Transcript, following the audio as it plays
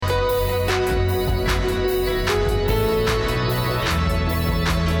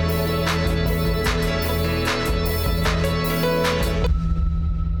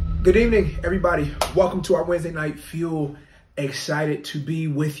Good evening, everybody. Welcome to our Wednesday Night Fuel. Excited to be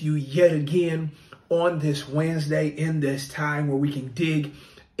with you yet again on this Wednesday in this time where we can dig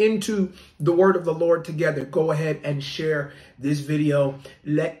into the word of the Lord together. Go ahead and share this video.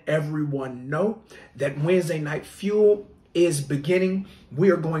 Let everyone know that Wednesday Night Fuel is beginning.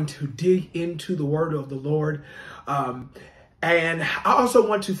 We are going to dig into the word of the Lord. And I also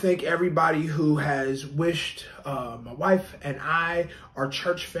want to thank everybody who has wished my wife and I, our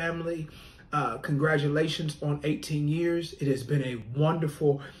church family, congratulations on 18 years. It has been a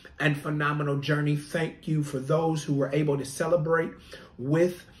wonderful and phenomenal journey. Thank you for those who were able to celebrate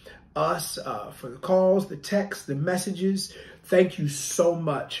with us, for the calls, the texts, the messages. Thank you so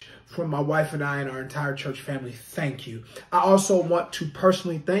much from my wife and I and our entire church family. Thank you. I also want to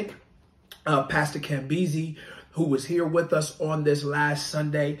personally thank Pastor Cambizi, who was here with us on this last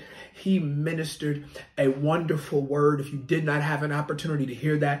Sunday. He ministered a wonderful word. If you did not have an opportunity to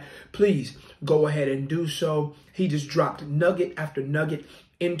hear that, please go ahead and do so. He just dropped nugget after nugget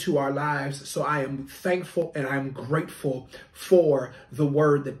into our lives. So I am thankful and I'm grateful for the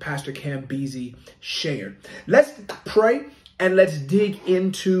word that Pastor Cambizi shared. Let's pray and let's dig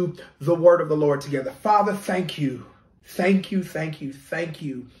into the word of the Lord together. Father, thank you. Thank you, thank you, thank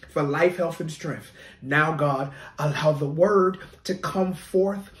you for life, health, and strength. Now, God, allow the word to come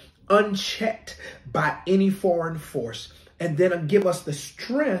forth unchecked by any foreign force. And then give us the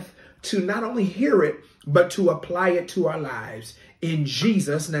strength to not only hear it, but to apply it to our lives. In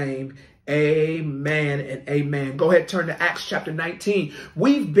Jesus' name, amen and amen. Go ahead, turn to Acts chapter 19.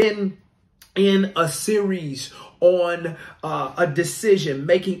 We've been in a series on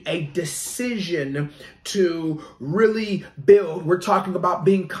making a decision to really build. We're talking about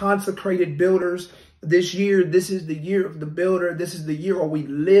being consecrated builders. This year, this is the year of the builder. This is the year where we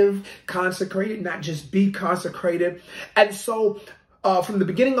live consecrated, not just be consecrated. And so from the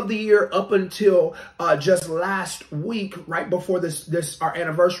beginning of the year up until just last week, right before this our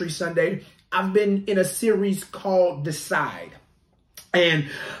anniversary Sunday, I've been in a series called Decide. And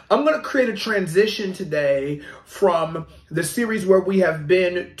I'm going to create a transition today from the series where we have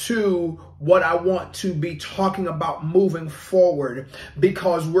been to what I want to be talking about moving forward,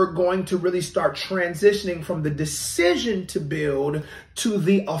 because we're going to really start transitioning from the decision to build to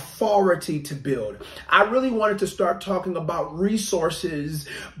the authority to build. I really wanted to start talking about resources,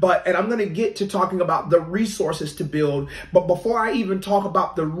 and I'm going to get to talking about the resources to build. But before I even talk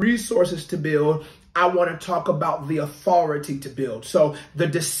about the resources to build, I want to talk about the authority to build. So the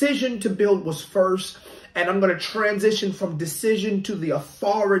decision to build was first, and I'm going to transition from decision to the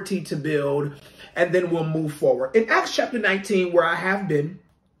authority to build, and then we'll move forward. In Acts chapter 19, where I have been,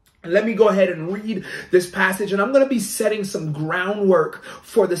 let me go ahead and read this passage, and I'm going to be setting some groundwork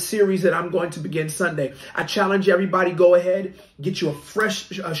for the series that I'm going to begin Sunday. I challenge everybody, go ahead, get you a fresh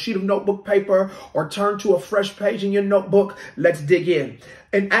sheet of notebook paper or turn to a fresh page in your notebook. Let's dig in.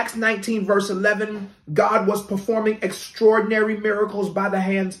 In Acts 19, verse 11, God was performing extraordinary miracles by the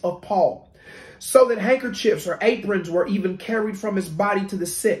hands of Paul, so that handkerchiefs or aprons were even carried from his body to the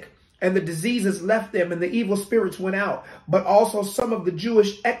sick, and the diseases left them, and the evil spirits went out. But also some of the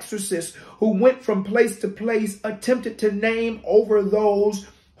Jewish exorcists who went from place to place attempted to name over those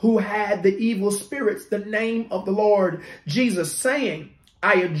who had the evil spirits the name of the Lord Jesus, saying,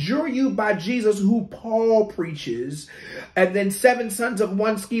 I adjure you by Jesus who Paul preaches. And then 7 sons of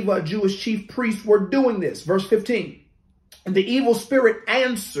one Sceva, a Jewish chief priest, were doing this. Verse 15. And the evil spirit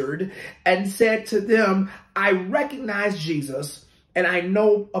answered and said to them, I recognize Jesus and I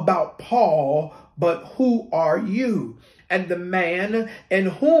know about Paul, but who are you? And the man in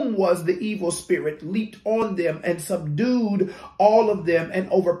whom was the evil spirit leaped on them and subdued all of them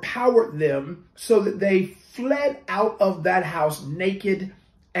and overpowered them, so that they fled out of that house naked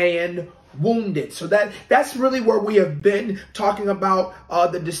and wounded. So that's really where we have been talking about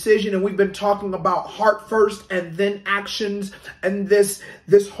the decision, and we've been talking about heart first and then actions, and this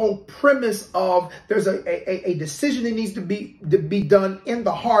whole premise of there's a decision that needs to be done in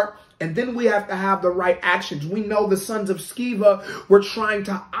the heart, and then we have to have the right actions. We know the sons of Sceva were trying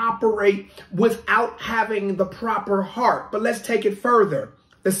to operate without having the proper heart, but let's take it further.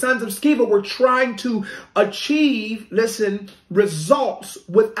 The sons of Sceva were trying to achieve, results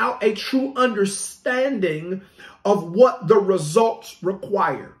without a true understanding of what the results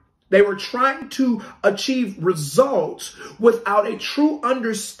require. They were trying to achieve results without a true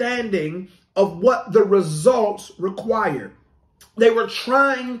understanding of what the results require. They were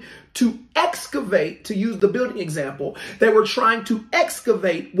trying to excavate, to use the building example, they were trying to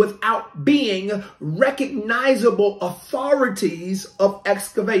excavate without being recognizable authorities of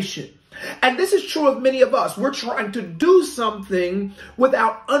excavation. And this is true of many of us. We're trying to do something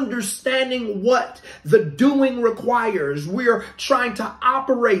without understanding what the doing requires. We're trying to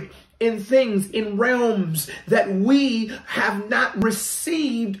operate in things, in realms that we have not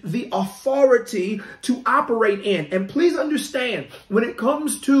received the authority to operate in. And please understand, when it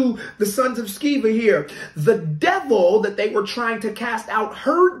comes to the sons of Sceva here, the devil that they were trying to cast out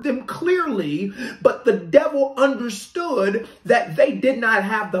heard them clearly, but the devil understood that they did not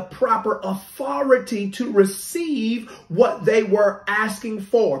have the proper authority to receive what they were asking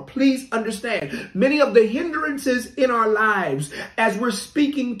for. Please understand, many of the hindrances in our lives as we're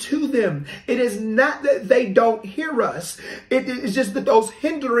speaking to them, it is not that they don't hear us. It is just that those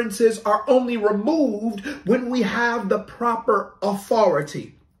hindrances are only removed when we have the proper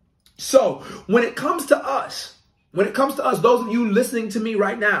authority. So when it comes to us, those of you listening to me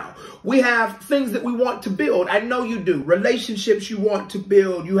right now, we have things that we want to build. I know you do. Relationships you want to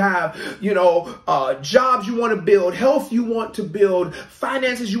build. You have, jobs you want to build, health you want to build,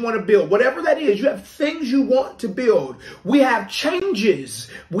 finances you want to build. Whatever that is, you have things you want to build. We have changes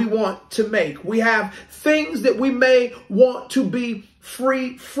we want to make. We have things that we may want to be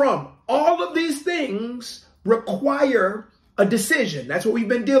free from. All of these things require a decision. That's what we've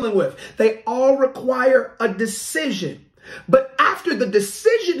been dealing with. They all require a decision. But after the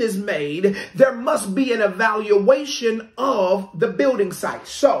decision is made, there must be an evaluation of the building site.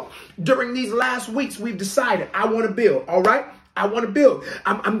 So during these last weeks, we've decided, I want to build. All right. I want to build.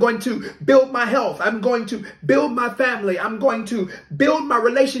 I'm going to build my health. I'm going to build my family. I'm going to build my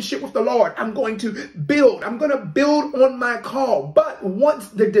relationship with the Lord. I'm going to build on my call. But once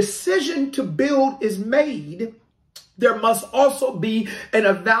the decision to build is made, there must also be an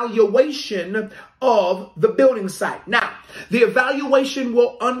evaluation of the building site. Now, the evaluation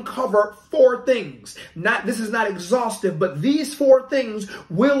will uncover 4 things. This is not exhaustive, but these 4 things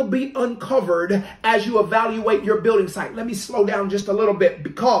will be uncovered as you evaluate your building site. Let me slow down just a little bit,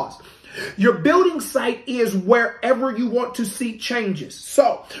 because your building site is wherever you want to see changes.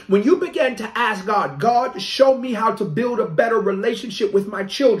 So when you begin to ask God, show me how to build a better relationship with my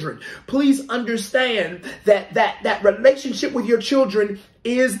children, please understand that relationship with your children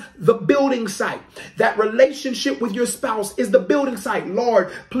is the building site. That relationship with your spouse is the building site.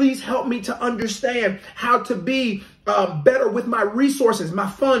 Lord, please help me to understand how to be better with my resources, my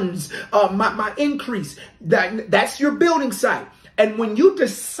funds, my increase. That's your building site. And when you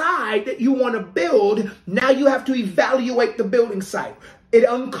decide that you want to build, now you have to evaluate the building site. It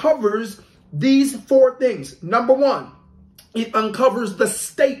uncovers these 4 things. Number 1, it uncovers the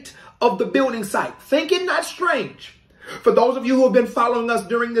state of the building site. Think it not strange. For those of you who have been following us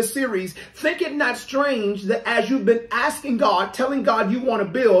during this series, think it not strange that as you've been asking God, telling God you want to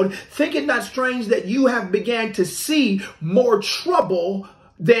build, think it not strange that you have began to see more trouble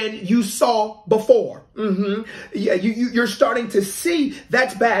than you saw before. Yeah, you're starting to see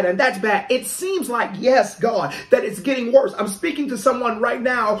that's bad and that's bad. It seems like, yes, God, that it's getting worse. I'm speaking to someone right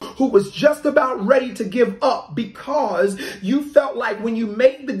now who was just about ready to give up because you felt like when you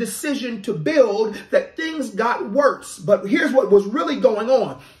made the decision to build that things got worse. But here's what was really going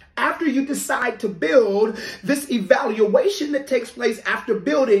on. After you decide to build, this evaluation that takes place after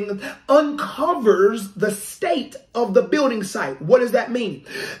building uncovers the state of the building site. What does that mean?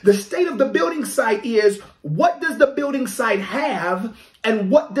 The state of the building site is, what does the building site have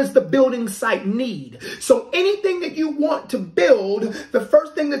and what does the building site need? So anything that you want to build, the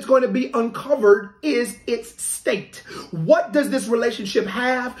first thing that's going to be uncovered is its state. What does this relationship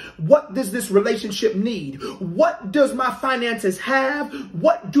have? What does this relationship need? What does my finances have?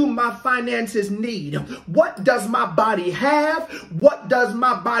 What do my finances need? What does my body have? What does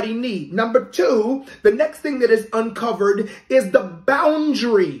my body need? Number 2, the next thing that is uncovered is the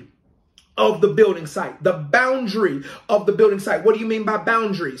boundary of the building site. The boundary of the building site. What do you mean by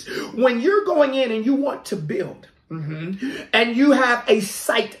boundaries? When you're going in and you want to build, and you have a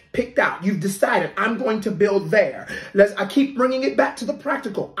site picked out, you've decided, I'm going to build there. I keep bringing it back to the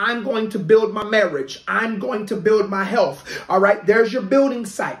practical. I'm going to build my marriage. I'm going to build my health. All right, there's your building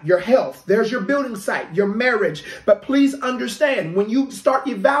site, your health. There's your building site, your marriage. But please understand, when you start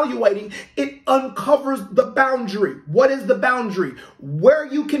evaluating, it uncovers the boundary. What is the boundary? Where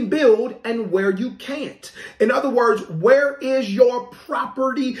you can build and where you can't. In other words, where is your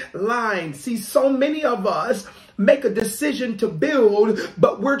property line? See, so many of us make a decision to build,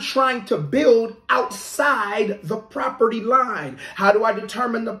 but we're trying to build outside the property line. How do I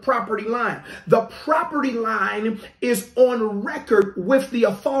determine the property line? The property line is on record with the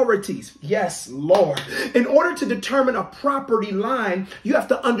authorities. Yes, Lord. In order to determine a property line, you have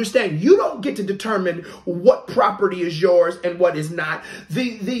to understand you don't get to determine what property is yours and what is not.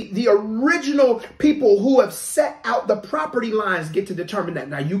 The original people who have set out the property lines get to determine that.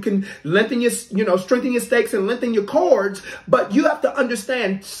 Now you can lengthen your, strengthen your stakes and lengthen your cords, but you have to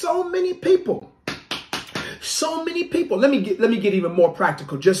understand so many people. Let me get even more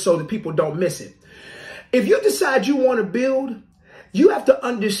practical just so that people don't miss it. If you decide you want to build, you have to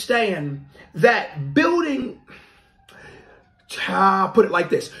understand that building, I'll put it like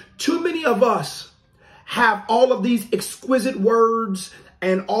this. Too many of us have all of these exquisite words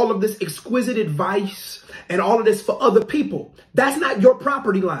and all of this exquisite advice and all of this for other people. That's not your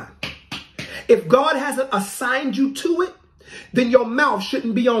property line. If God hasn't assigned you to it, then your mouth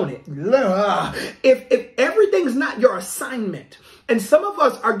shouldn't be on it. If everything's not your assignment, and some of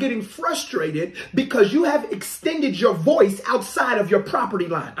us are getting frustrated because you have extended your voice outside of your property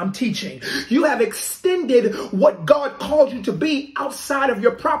line. I'm teaching. You have extended what God called you to be outside of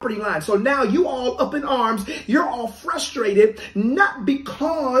your property line. So now you all up in arms. You're all frustrated, not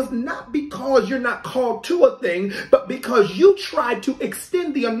because you're not called to a thing, but because you tried to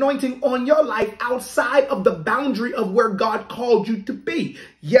extend the anointing on your life outside of the boundary of where God called you to be.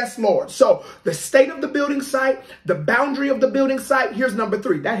 Yes, Lord. So the state of the building site, the boundary of the building site. Here's number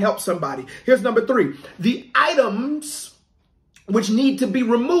 3. That helps somebody. Here's number 3. The items which need to be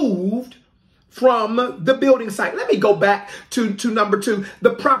removed from the building site. Let me go back to number 2,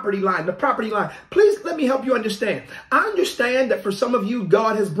 the property line. The property line. Please let me help you understand. I understand that for some of you,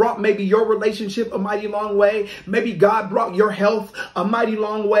 God has brought maybe your relationship a mighty long way. Maybe God brought your health a mighty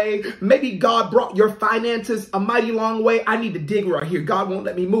long way. Maybe God brought your finances a mighty long way. I need to dig right here. God won't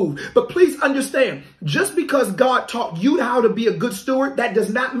let me move. But please understand, just because God taught you how to be a good steward, that does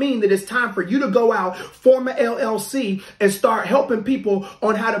not mean that it's time for you to go out, form an LLC, and start helping people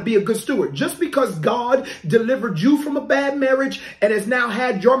on how to be a good steward. Just because God delivered you from a bad marriage and has now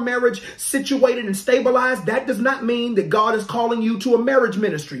had your marriage situated and stabilized, that does not mean that God is calling you to a marriage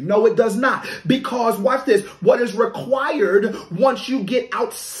ministry. No, it does not. Because watch this, what is required once you get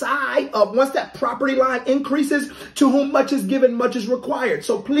outside of, once that property line increases, to whom much is given, much is required.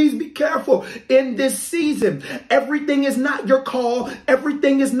 So please be careful in this season. Everything is not your call.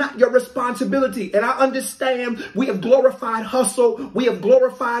 Everything is not your responsibility. And I understand we have glorified hustle. We have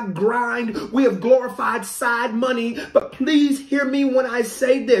glorified grind. We have glorified side money. But please hear me when I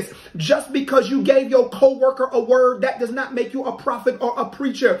say this. Just because you gave your coworker a word, that does not make you a prophet or a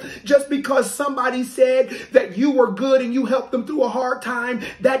preacher. Just because somebody said that you were good and you helped them through a hard time,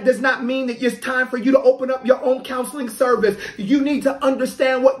 that does not mean that it's time for you to open up your own counseling service. You need to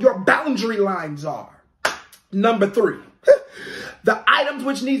understand what your boundary lines are. Number 3. The items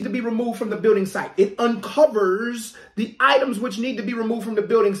which need to be removed from the building site. It uncovers the items which need to be removed from the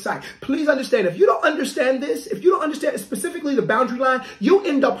building site. Please understand, if you don't understand this, if you don't understand specifically the boundary line, you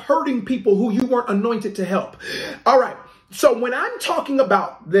end up hurting people who you weren't anointed to help. All right. So when I'm talking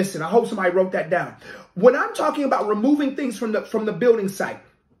about this, and I hope somebody wrote that down. When I'm talking about removing things from the building site,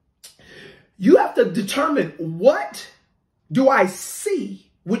 you have to determine, what do I see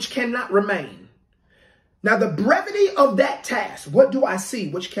which cannot remain? Now, the brevity of that task, what do I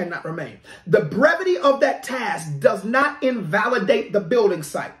see which cannot remain? The brevity of that task does not invalidate the building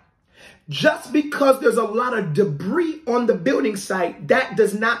site. Just because there's a lot of debris on the building site, that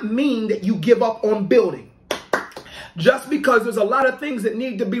does not mean that you give up on building. Just because there's a lot of things that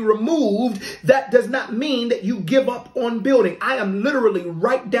need to be removed, that does not mean that you give up on building. I am literally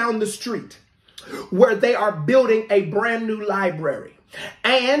right down the street where they are building a brand new library.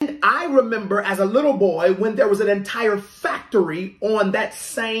 And I remember as a little boy when there was an entire factory on that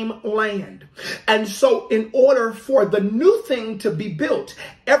same land. And so in order for the new thing to be built,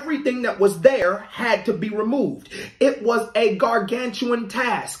 everything that was there had to be removed. It was a gargantuan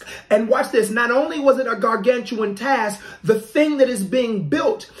task. And watch this, not only was it a gargantuan task, the thing that is being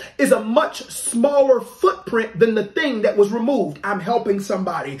built is a much smaller footprint than the thing that was removed. I'm helping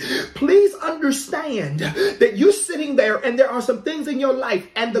somebody. Please understand that you're sitting there and there are some things in your life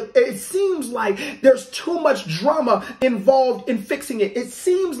and it seems like there's too much drama involved in fixing it. It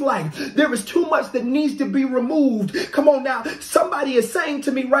seems like there is too much that needs to be removed. Come on now. Somebody is saying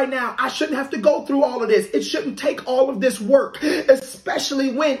to me me right now, I shouldn't have to go through all of this. It shouldn't take all of this work,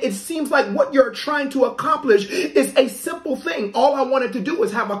 especially when it seems like what you're trying to accomplish is a simple thing. All I wanted to do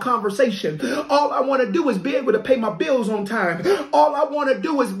is have a conversation. All I want to do is be able to pay my bills on time. All I want to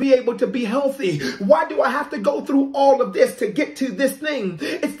do is be able to be healthy. Why do I have to go through all of this to get to this thing?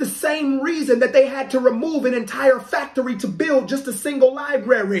 It's the same reason that they had to remove an entire factory to build just a single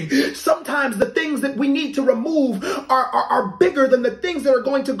library. Sometimes the things that we need to remove are bigger than the things that are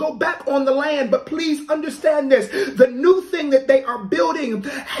going to go back on the land. But please understand this. The new thing that they are building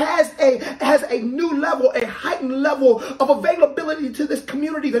has a new level, a heightened level of availability to this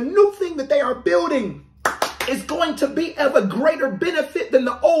community. The new thing that they are building is going to be of a greater benefit than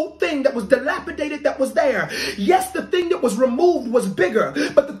the old thing that was dilapidated that was there. Yes, the thing that was removed was bigger,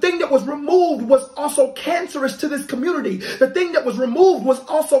 but the thing that was removed was also cancerous to this community. The thing that was removed was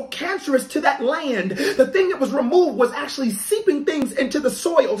also cancerous to that land. The thing that was removed was actually seeping things into the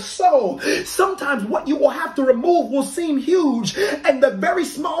soil. So sometimes what you will have to remove will seem huge, and the very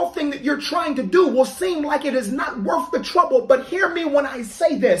small thing that you're trying to do will seem like it is not worth the trouble. But hear me when I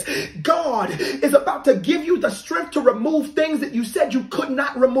say this. God is about to give you the strength to remove things that you said you could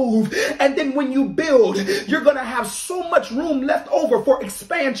not remove. And then when you build, you're going to have so much room left over for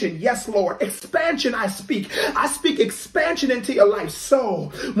expansion. Yes, Lord, expansion. I speak expansion into your life.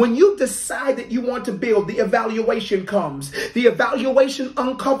 So when you decide that you want to build, the evaluation comes. The evaluation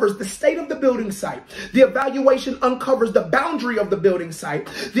uncovers the state of the building site. The evaluation uncovers the boundary of the building site.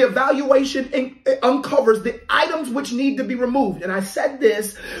 The evaluation uncovers the items which need to be removed. And I said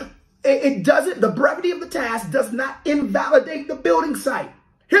this, the brevity of the task does not invalidate the building site.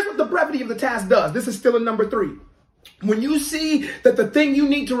 Here's what the brevity of the task does. This is still in number 3. When you see that the thing you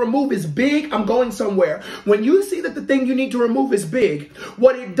need to remove is big, I'm going somewhere. When you see that the thing you need to remove is big,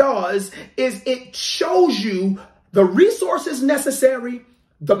 what it does is it shows you the resources necessary,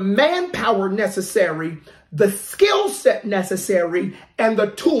 the manpower necessary, the skill set necessary, and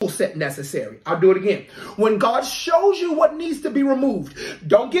the tool set necessary. I'll do it again. When God shows you what needs to be removed,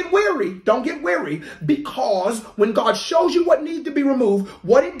 don't get weary. Don't get weary, because when God shows you what needs to be removed,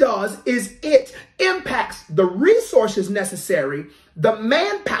 what it does is it impacts the resources necessary, the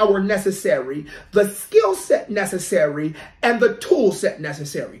manpower necessary, the skill set necessary, and the tool set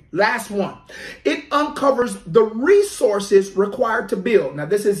necessary. Last one. It uncovers the resources required to build. Now,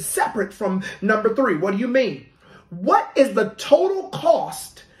 this is separate from number 3. What do you mean? What is the total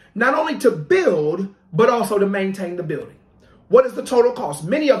cost, not only to build, but also to maintain the building? What is the total cost?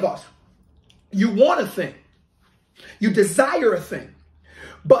 Many of us, you want a thing, you desire a thing,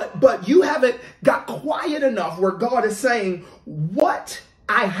 but you haven't got quiet enough where God is saying, what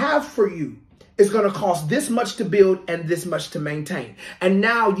I have for you is going to cost this much to build and this much to maintain. And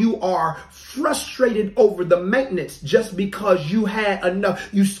now you are frustrated over the maintenance just because you had enough.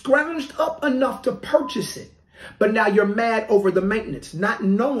 You scrounged up enough to purchase it. But now you're mad over the maintenance, not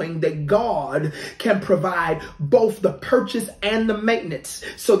knowing that God can provide both the purchase and the maintenance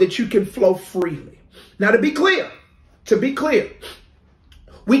so that you can flow freely. Now, to be clear,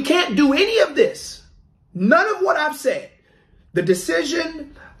 we can't do any of this. None of what I've said. The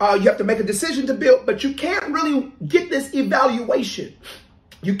decision, you have to make a decision to build, but you can't really get this evaluation.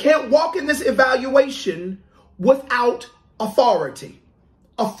 You can't walk in this evaluation without authority.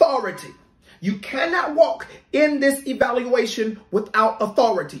 Authority. You cannot walk in this evaluation without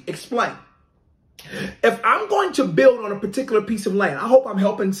authority. Explain. If I'm going to build on a particular piece of land, I hope I'm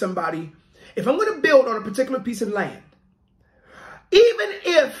helping somebody. If I'm going to build on a particular piece of land, even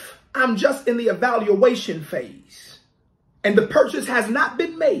if I'm just in the evaluation phase and the purchase has not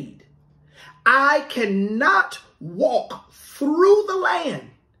been made, I cannot walk through the land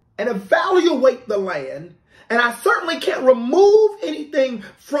and evaluate the land. And I certainly can't remove anything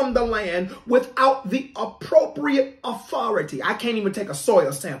from the land without the appropriate authority. I can't even take a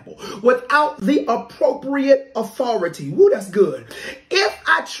soil sample without the appropriate authority. Woo, that's good. If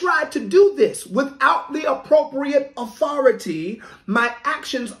I try to do this without the appropriate authority, my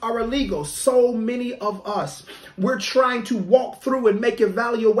actions are illegal. So many of us, we're trying to walk through and make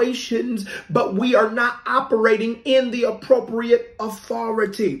evaluations, but we are not operating in the appropriate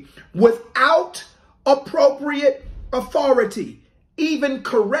authority. Without appropriate authority, even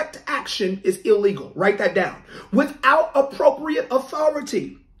correct action is illegal. Write that down. Without appropriate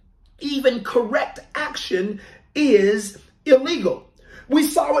authority, even correct action is illegal. We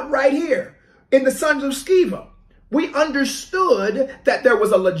saw it right here in the sons of Sceva. We understood that there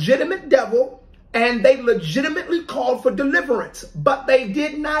was a legitimate devil and they legitimately called for deliverance, but they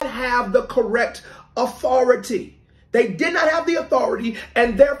did not have the correct authority. They did not have the authority,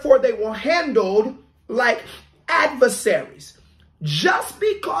 and therefore they were handled like adversaries. Just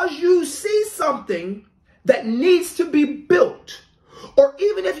because you see something that needs to be built, or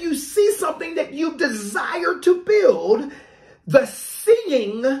even if you see something that you desire to build, the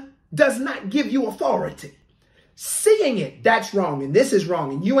seeing does not give you authority. Seeing it, that's wrong, and this is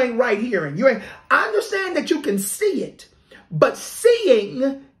wrong, and you ain't right here, and you ain't. I understand that you can see it, but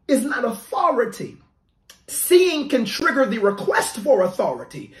seeing is not authority. Seeing can trigger the request for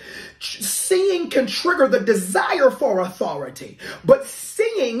authority. Seeing can trigger the desire for authority. But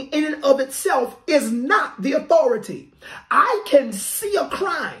seeing in and of itself is not the authority. I can see a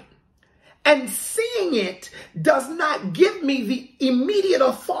crime, and seeing it does not give me the immediate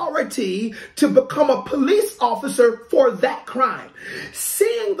authority to become a police officer for that crime.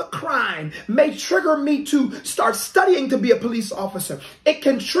 Seeing the crime may trigger me to start studying to be a police officer. It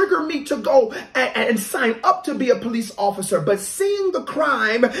can trigger me to go and sign up to be a police officer. But seeing the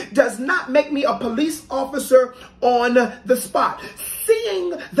crime does not make me a police officer on the spot.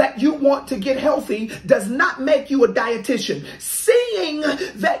 Seeing that you want to get healthy does not make you a dietitian. Seeing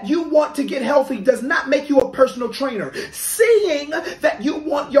that you want to get healthy does not make you a personal trainer. Seeing that you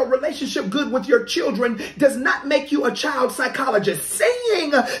want your relationship good with your children does not make you a child psychologist.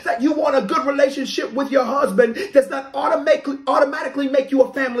 Seeing that you want a good relationship with your husband does not automatically make you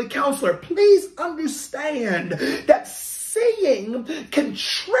a family counselor. Please understand that seeing can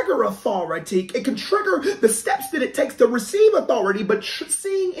trigger authority. It can trigger the steps that it takes to receive authority, but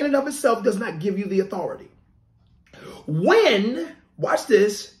seeing in and of itself does not give you the authority. When, watch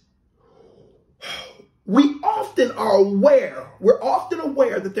this, we're often aware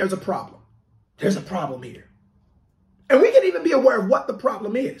that there's a problem. There's a problem here. And we can even be aware of what the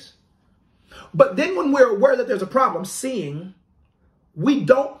problem is. But then when we're aware that there's a problem, seeing, we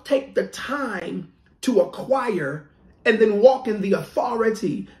don't take the time to acquire and then walk in the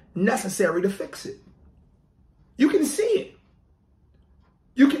authority necessary to fix it. You can see it.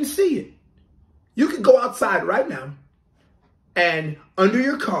 You can see it. You can go outside right now, and under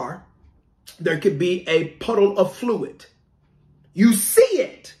your car, there could be a puddle of fluid. You see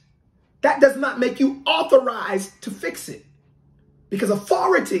it. That does not make you authorized to fix it. Because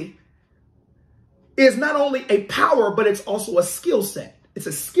authority is not only a power, but it's also a skill set. It's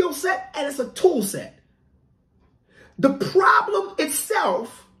a skill set and it's a tool set. The problem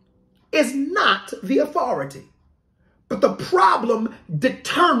itself is not the authority, but the problem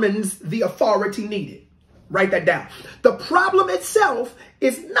determines the authority needed. Write that down. The problem itself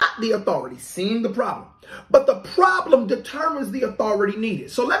is not the authority, seeing the problem, but the problem determines the authority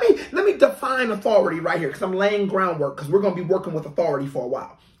needed. So let me define authority right here, because I'm laying groundwork, because we're going to be working with authority for a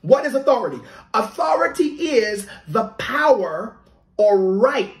while. What is authority? Authority is the power or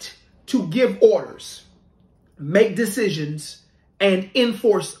right to give orders, make decisions, and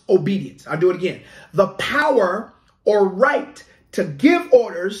enforce obedience. I'll do it again. The power or right to give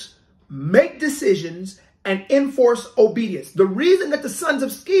orders, make decisions, and enforce obedience. The reason that the sons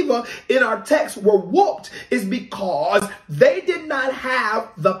of Sceva in our text were whooped is because they did not have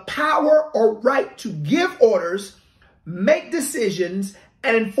the power or right to give orders, make decisions,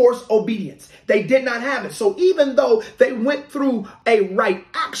 and enforce obedience. They did not have it. So even though they went through a right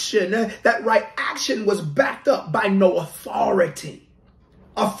action, that right action was backed up by no authority.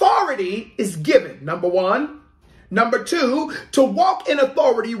 Authority is given, number one. Number two, to walk in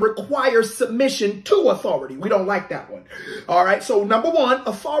authority requires submission to authority. We don't like that one. All right. So number one,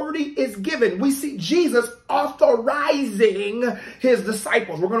 authority is given. We see Jesus authorizing his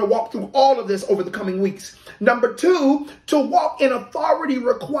disciples. We're going to walk through all of this over the coming weeks. Number two, to walk in authority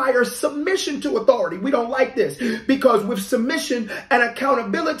requires submission to authority. We don't like this because with submission and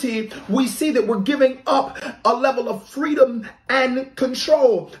accountability, we see that we're giving up a level of freedom and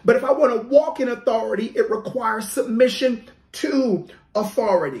control. But if I want to walk in authority, it requires submission to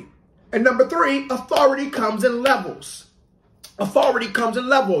authority. And number three, authority comes in levels. Authority comes in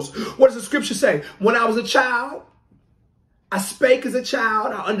levels. What does the scripture say? When I was a child, I spake as a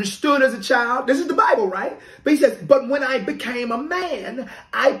child. I understood as a child. This is the Bible, right? But he says, but when I became a man,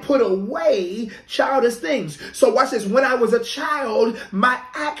 I put away childish things. So watch this. When I was a child, my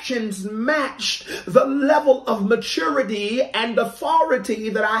actions matched the level of maturity and authority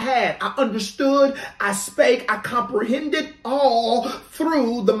that I had. I understood, I spake, I comprehended all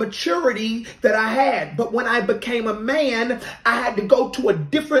through the maturity that I had. But when I became a man, I had to go to a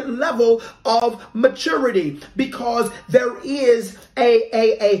different level of maturity because there is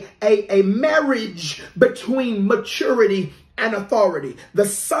a marriage between maturity and authority. The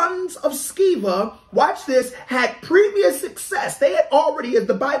sons of Sceva, watch this, had previous success. They had already, as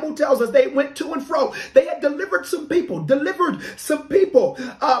the Bible tells us, they went to and fro. They had delivered some people.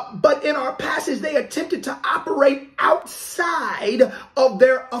 But in our passage, they attempted to operate outside of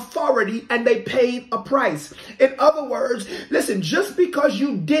their authority, and they paid a price. In other words, listen, just because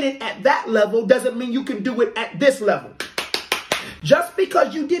you did it at that level doesn't mean you can do it at this level. Just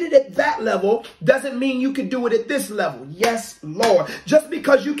because you did it at that level doesn't mean you can do it at this level. Yes, Lord. Just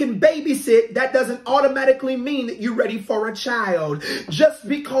because you can babysit, that doesn't automatically mean that you're ready for a child. Just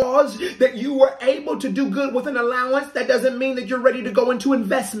because that you were able to do good with an allowance, that doesn't mean that you're ready to go into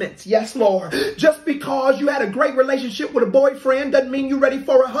investments. Yes, Lord. Just because you had a great relationship with a boyfriend doesn't mean you're ready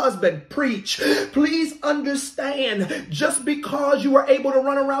for a husband. Preach. Please understand, just because you were able to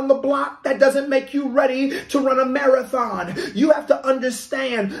run around the block, that doesn't make you ready to run a marathon. You have to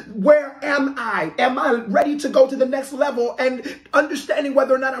understand, where am I? Am I ready to go to the next level? And understanding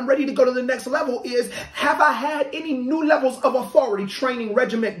whether or not I'm ready to go to the next level is, have I had any new levels of authority training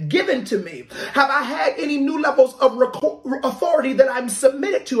regimen given to me? Have I had any new levels of authority that I'm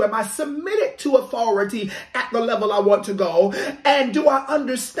submitted to? Am I submitted to authority at the level I want to go? And do I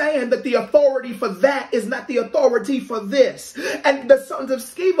understand that the authority for that is not the authority for this? And the sons of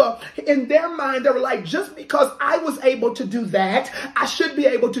Sceva, in their mind, they were like, just because I was able to do that, I should be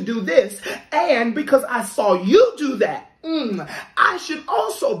able to do this. And because I saw you do that, I should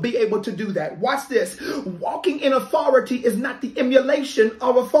also be able to do that. Watch this. Walking in authority is not the emulation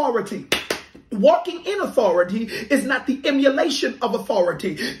of authority. Walking in authority is not the emulation of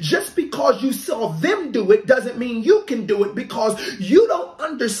authority. Just because you saw them do it doesn't mean you can do it, because you don't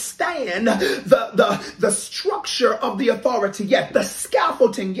understand the structure of the authority yet. The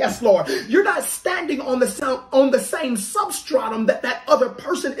scaffolding, yes, Lord. You're not standing on the same substratum that other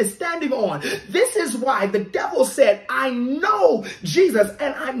person is standing on. This is why the devil said, I know Jesus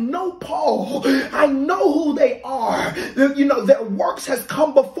and I know Paul. I know who they are. You know, their works has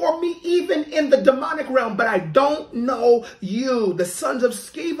come before me, even in the demonic realm, but I don't know you. The sons of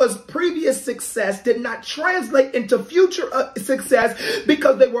Sceva's previous success did not translate into future success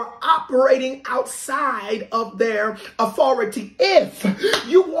because they were operating outside of their authority. If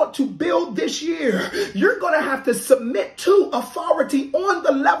you want to build this year, you're going to have to submit to authority on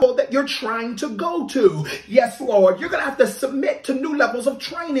the level that you're trying to go to. Yes, Lord. You're going to have to submit to new levels of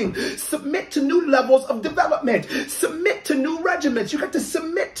training, submit to new levels of development, submit to new regiments. You got to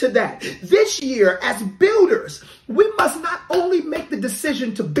submit to that. This year, as builders, we must not only make the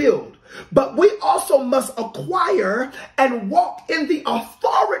decision to build, but we also must acquire and walk in the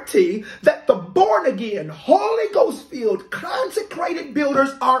authority that the born-again, Holy Ghost-filled, consecrated builders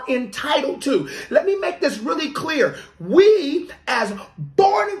are entitled to. Let me make this really clear. We, as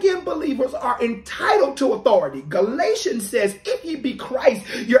born-again believers, are entitled to authority. Galatians says, if ye be Christ,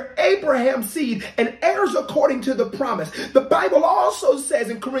 you're Abraham's seed and heirs according to the promise. The Bible also says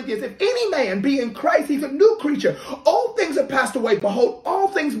in Corinthians, if any man be in Christ, he's a new creature. All things have passed away. Behold, all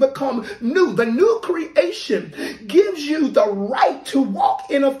things become new. The new creation gives you the right to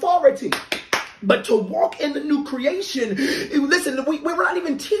walk in authority. But to walk in the new creation, listen, we're not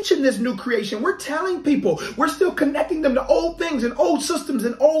even teaching this new creation. We're telling people, we're still connecting them to old things and old systems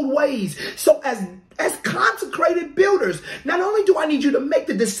and old ways. So as consecrated builders, not only do I need you to make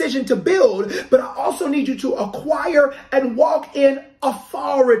the decision to build, but I also need you to acquire and walk in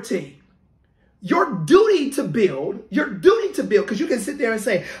authority. Your duty to build, because you can sit there and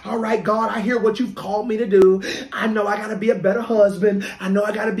say, all right, God, I hear what you've called me to do. I know I got to be a better husband. I know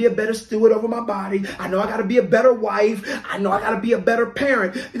I got to be a better steward over my body. I know I got to be a better wife. I know I got to be a better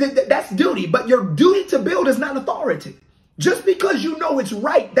parent. That's duty, but your duty to build is not authority. Just because you know it's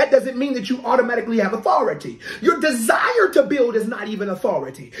right, that doesn't mean that you automatically have authority. Your desire to build is not even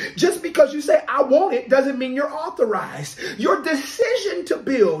authority. Just because you say, I want it, doesn't mean you're authorized. Your decision to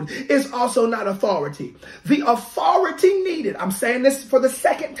build is also not authority. The authority needed, I'm saying this for the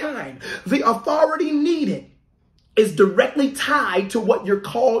second time, the authority needed is directly tied to what you're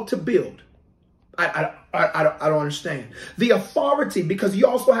called to build. I don't understand. The authority, because you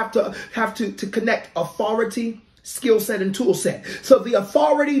also have to connect authority, skill set, and tool set. So the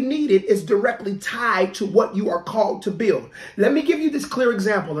authority needed is directly tied to what you are called to build. Let me give you this clear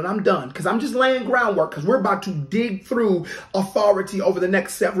example and I'm done, because I'm just laying groundwork, because we're about to dig through authority over the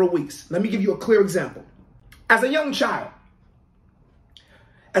next several weeks. Let me give you a clear example. As a young child,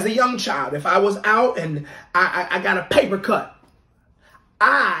 if I was out and I got a paper cut,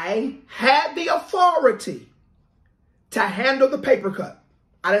 I had the authority to handle the paper cut.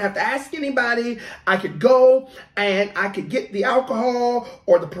 I didn't have to ask anybody. I could go and I could get the alcohol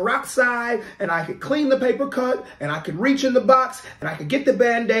or the peroxide and I could clean the paper cut and I could reach in the box and I could get the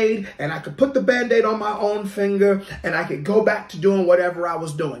Band-Aid and I could put the Band-Aid on my own finger and I could go back to doing whatever I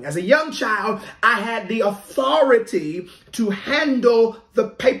was doing. As a young child, I had the authority to handle the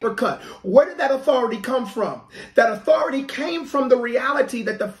paper cut. Where did that authority come from? That authority came from the reality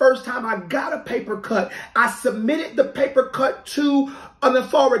that the first time I got a paper cut, I submitted the paper cut to an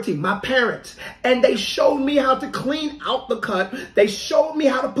authority, my parents, and they showed me how to clean out the cut. They showed me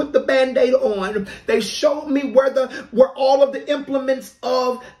how to put the Band-Aid on. They showed me where all of the implements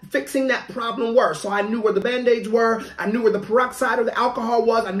of fixing that problem were. So I knew where the Band-Aids were. I knew where the peroxide or the alcohol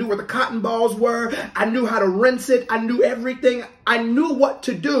was. I knew where the cotton balls were. I knew how to rinse it. I knew everything. I knew what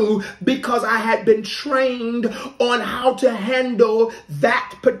to do because I had been trained on how to handle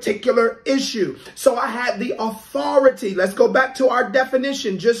that particular issue. So I had the authority. Let's go back to our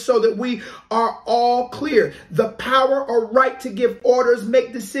definition just so that we are all clear. The power or right to give orders,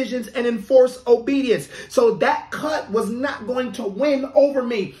 make decisions, and enforce obedience. So that cut was not going to win over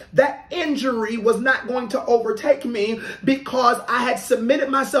me. That injury was not going to overtake me because I had submitted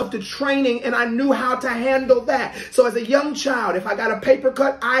myself to training and I knew how to handle that. So as a young child, if I got a paper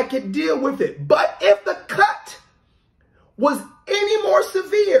cut, I could deal with it. But if the cut was any more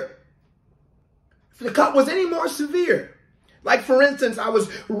severe, like for instance, I was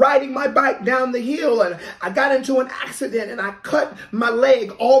riding my bike down the hill and I got into an accident and I cut my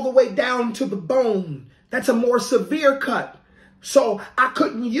leg all the way down to the bone. That's a more severe cut. So I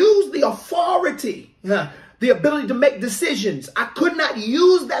couldn't use the authority, the ability to make decisions. I could not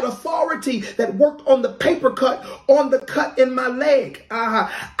use that authority that worked on the paper cut on the cut in my leg.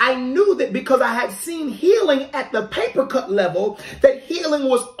 I knew that because I had seen healing at the paper cut level, that healing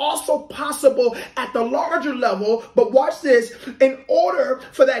was also possible at the larger level. But watch this, in order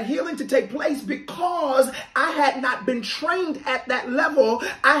for that healing to take place, because I had not been trained at that level,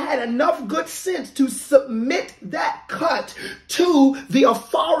 I had enough good sense to submit that cut to the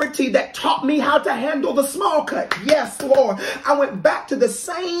authority that taught me how to handle the small cut. Yes, Lord. I went back to the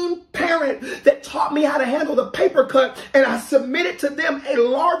same parent that taught me how to handle the paper cut, and I submitted to them a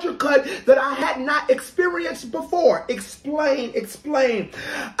larger cut that I had not experienced before. Explain.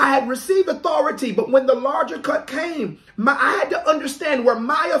 I had received authority, but when the larger cut came, I had to understand where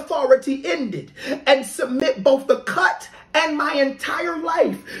my authority ended and submit both the cut and my entire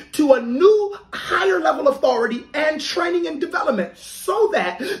life to a new higher level authority and training and development, so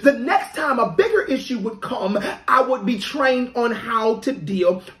that the next time a bigger issue would come, I would be trained on how to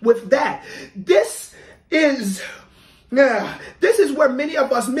deal with that. This is where many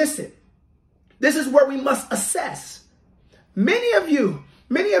of us miss it. This is where we must assess. Many of you,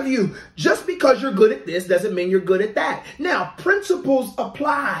 just because you're good at this doesn't mean you're good at that. Now, principles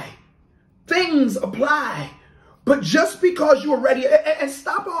apply. Things apply. But just because you're ready, and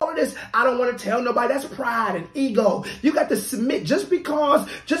stop all of this, I don't want to tell nobody, that's pride and ego. You got to submit. Just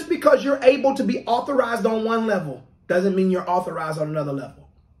because you're able to be authorized on one level doesn't mean you're authorized on another level.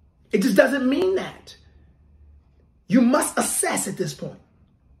 It just doesn't mean that. You must assess at this point.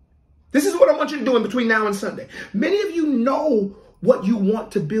 This is what I want you to do in between now and Sunday. Many of you know what you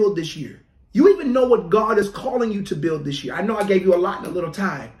want to build this year. You even know what God is calling you to build this year. I know I gave you a lot in a little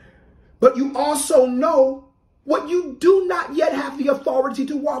time, but you also know what you do not yet have the authority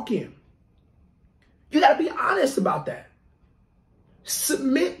to walk in. You got to be honest about that.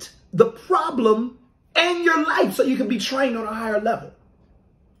 Submit the problem and your life so you can be trained on a higher level.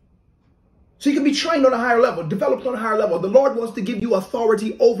 Developed on a higher level. The Lord wants to give you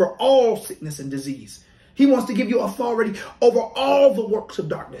authority over all sickness and disease. He wants to give you authority over all the works of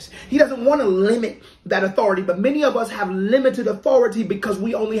darkness. He doesn't want to limit that authority, but many of us have limited authority because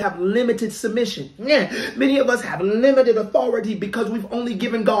we only have limited submission. Many of us have limited authority because we've only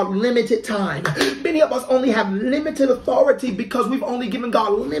given God limited time. Many of us only have limited authority because we've only given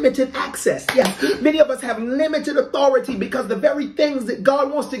God limited access. Many of us have limited authority because the very things that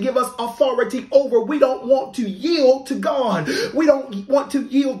God wants to give us authority over, we don't want to yield to God. We don't want to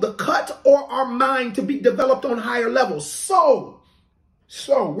yield the cut or our mind to be developed on higher levels. So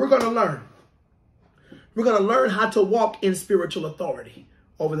we're going to learn. We're going to learn how to walk in spiritual authority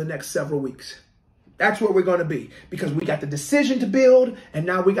over the next several weeks. That's where we're going to be, because we got the decision to build and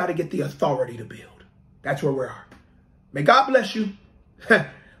now we got to get the authority to build. That's where we are. May God bless you.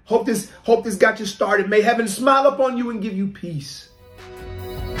 Hope this got you started. May heaven smile upon you and give you peace.